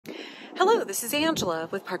Hello, this is Angela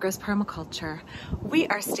with Parker's Permaculture. We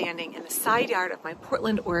are standing in the side yard of my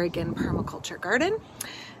Portland, Oregon permaculture garden.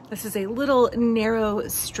 This is a little narrow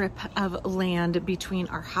strip of land between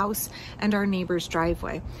our house and our neighbor's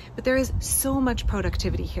driveway, but there is so much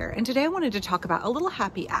productivity here. And today I wanted to talk about a little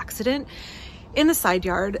happy accident in the side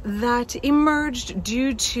yard that emerged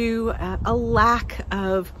due to a lack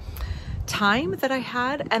of time that I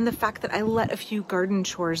had and the fact that I let a few garden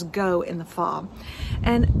chores go in the fall.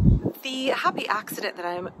 And the happy accident that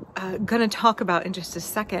I'm going to talk about in just a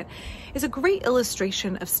second is a great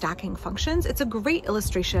illustration of stacking functions. It's a great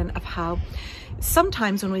illustration of how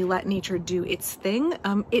sometimes when we let nature do its thing,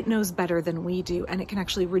 it knows better than we do, and it can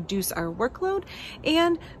actually reduce our workload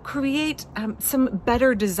and create some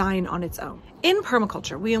better design on its own. In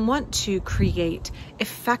permaculture, we want to create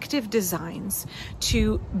effective designs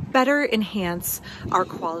to better enhance our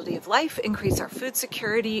quality of life, increase our food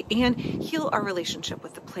security, and heal our relationship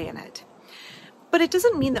with the planet. But it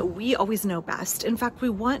doesn't mean that we always know best. In fact, we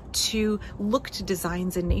want to look to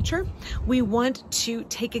designs in nature. We want to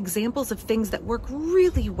take examples of things that work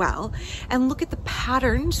really well and look at the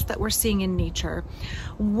patterns that we're seeing in nature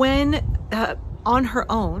when on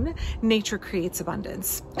her own, nature creates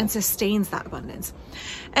abundance and sustains that abundance.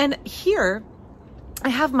 And here, I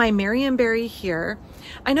have my Marionberry here.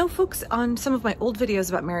 I know folks on some of my old videos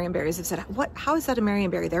about Marionberries have said, how is that a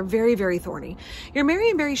Marionberry? They're very, very thorny. Your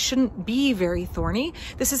Marionberry shouldn't be very thorny.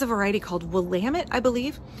 This is a variety called Willamette, I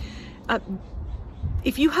believe.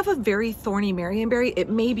 If you have a very thorny Marionberry, it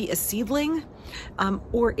may be a seedling,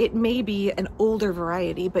 or it may be an older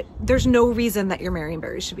variety, but there's no reason that your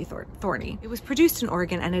Marionberry should be thorny. It was produced in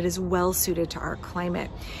Oregon and it is well suited to our climate.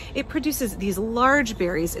 It produces these large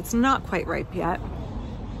berries. It's not quite ripe yet.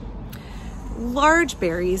 Large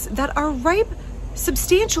berries that are ripe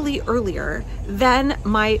substantially earlier than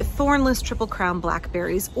my Thornless triple crown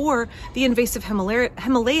blackberries or the invasive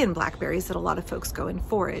Himalayan blackberries that a lot of folks go and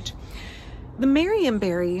forage. The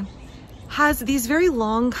Marionberry has these very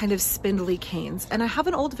long kind of spindly canes, and I have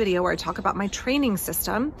an old video where I talk about my training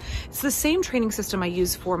system. It's the same training system I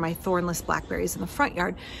use for my thornless blackberries in the front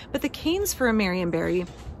yard, but the canes for a Marionberry,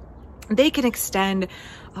 they can extend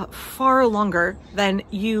far longer than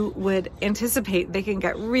you would anticipate. They can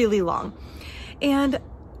get really long. And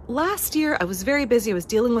last year I was very busy. I was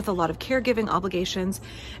dealing with a lot of caregiving obligations,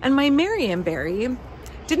 and my Marionberry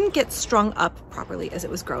didn't get strung up properly as it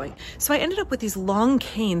was growing. So I ended up with these long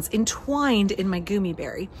canes entwined in my gummy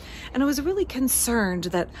berry. And I was really concerned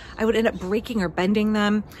that I would end up breaking or bending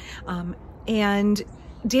them and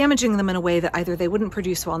damaging them in a way that either they wouldn't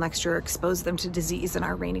produce well next year or expose them to disease in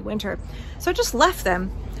our rainy winter. So I just left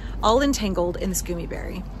them all entangled in this gummy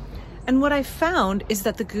berry. And what I found is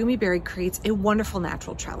that the gummy berry creates a wonderful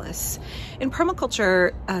natural trellis. In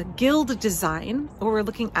permaculture guild design, where we're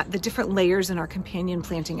looking at the different layers in our companion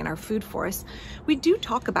planting in our food forest, we do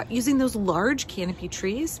talk about using those large canopy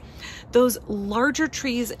trees, those larger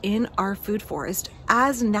trees in our food forest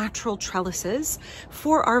as natural trellises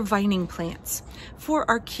for our vining plants, for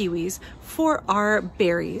our kiwis, for our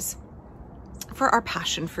berries, for our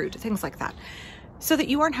passion fruit, things like that, so that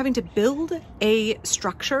you aren't having to build a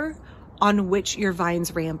structure on which your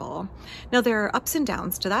vines ramble. Now, there are ups and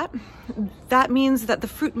downs to that. That means that the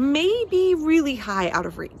fruit may be really high out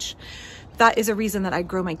of reach. That is a reason that I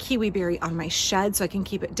grow my kiwi berry on my shed so I can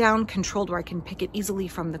keep it down, controlled, where I can pick it easily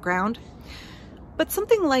from the ground. But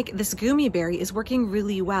something like this gummy berry is working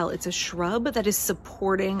really well. It's a shrub that is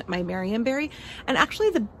supporting my Marionberry. And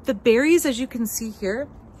actually the berries, as you can see here,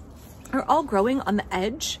 are all growing on the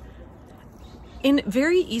edge in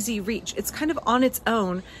very easy reach. It's kind of on its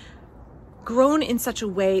own, grown in such a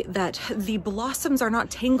way that the blossoms are not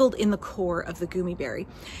tangled in the core of the gummy berry.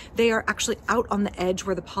 They are actually out on the edge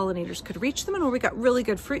where the pollinators could reach them and where we got really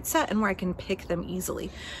good fruit set and where I can pick them easily.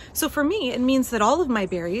 So for me, it means that all of my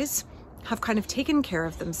berries have kind of taken care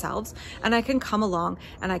of themselves, and I can come along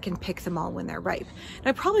and I can pick them all when they're ripe. And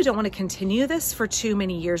I probably don't want to continue this for too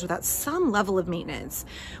many years without some level of maintenance.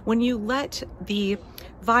 When you let the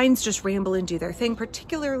vines just ramble and do their thing,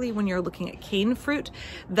 particularly when you're looking at cane fruit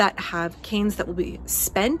that have canes that will be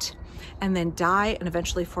spent and then die and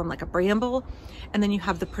eventually form like a bramble, and then you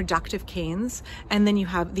have the productive canes, and then you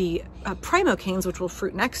have the primo canes, which will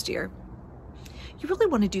fruit next year. You really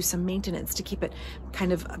want to do some maintenance to keep it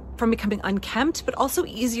kind of from becoming unkempt, but also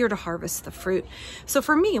easier to harvest the fruit. So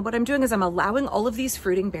for me, what I'm doing is I'm allowing all of these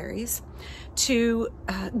fruiting berries to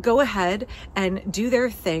go ahead and do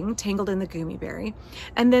their thing, tangled in the gummy berry.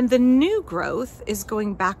 And then the new growth is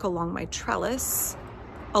going back along my trellis,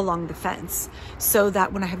 along the fence, so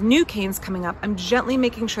that when I have new canes coming up, I'm gently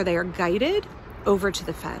making sure they are guided over to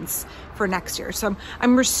the fence for next year. So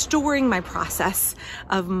I'm restoring my process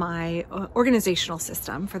of my organizational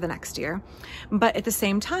system for the next year. But at the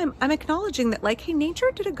same time, I'm acknowledging that like, hey,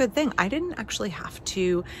 nature did a good thing. I didn't actually have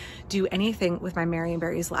to do anything with my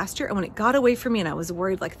Marionberries last year. And when it got away from me and I was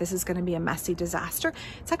worried like this is going to be a messy disaster,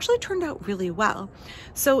 it's actually turned out really well.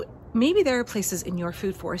 So maybe there are places in your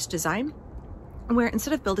food forest design where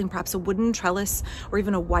instead of building perhaps a wooden trellis or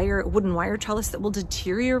even a wooden wire trellis that will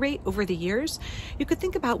deteriorate over the years, you could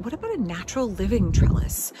think about, what about a natural living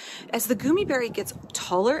trellis? As the gummy berry gets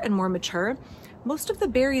taller and more mature, most of the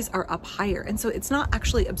berries are up higher, and so it's not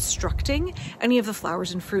actually obstructing any of the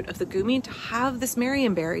flowers and fruit of the gummy to have this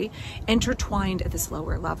marionberry intertwined at this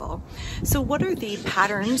lower level. So what are the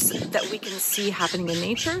patterns that we can see happening in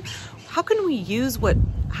nature? How can we use what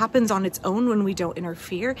happens on its own when we don't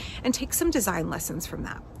interfere and take some design lessons from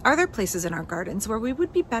that? Are there places in our gardens where we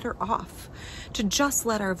would be better off to just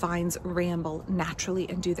let our vines ramble naturally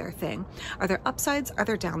and do their thing? Are there upsides? Are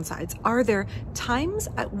there downsides? Are there times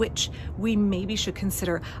at which we maybe should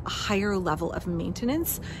consider a higher level of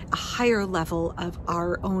maintenance, a higher level of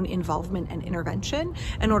our own involvement and intervention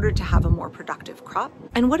in order to have a more productive crop?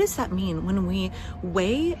 And what does that mean when we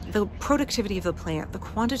weigh the productivity of the plant, the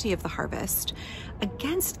quantity of the harvest,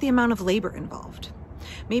 against the amount of labor involved?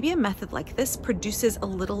 Maybe a method like this produces a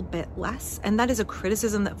little bit less, and that is a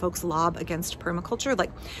criticism that folks lob against permaculture,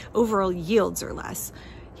 like overall yields are less.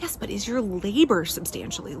 Yes, but is your labor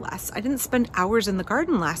substantially less? I didn't spend hours in the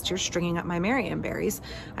garden last year stringing up my Marionberries.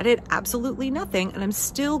 I did absolutely nothing, and I'm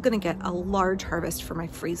still gonna get a large harvest for my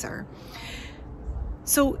freezer.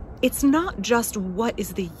 So it's not just what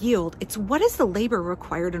is the yield, it's what is the labor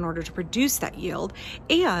required in order to produce that yield,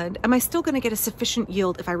 and am I still going to get a sufficient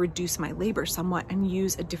yield if I reduce my labor somewhat and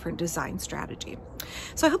use a different design strategy?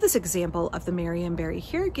 So I hope this example of the Marionberry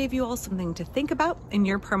here gave you all something to think about in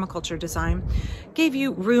your permaculture design, gave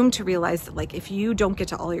you room to realize that like if you don't get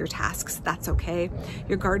to all your tasks, that's okay.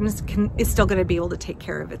 Your garden is still going to be able to take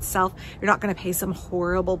care of itself. You're not going to pay some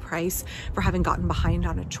horrible price for having gotten behind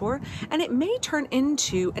on a chore, and it may turn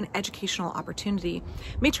into an educational opportunity,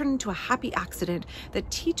 may turn into a happy accident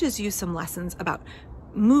that teaches you some lessons about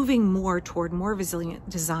moving more toward more resilient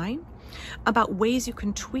design, about ways you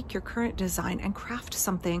can tweak your current design and craft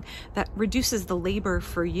something that reduces the labor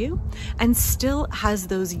for you and still has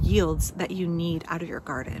those yields that you need out of your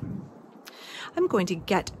garden. I'm going to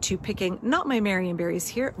get to picking not my Marionberries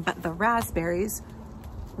here, but the raspberries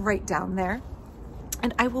right down there.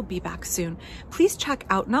 And I will be back soon. Please check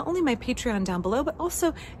out not only my Patreon down below, but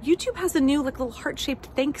also YouTube has a new like little heart-shaped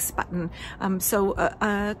thanks button. So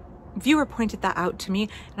a viewer pointed that out to me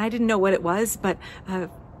and I didn't know what it was, but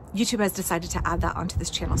YouTube has decided to add that onto this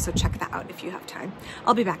channel. So check that out if you have time.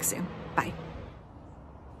 I'll be back soon. Bye.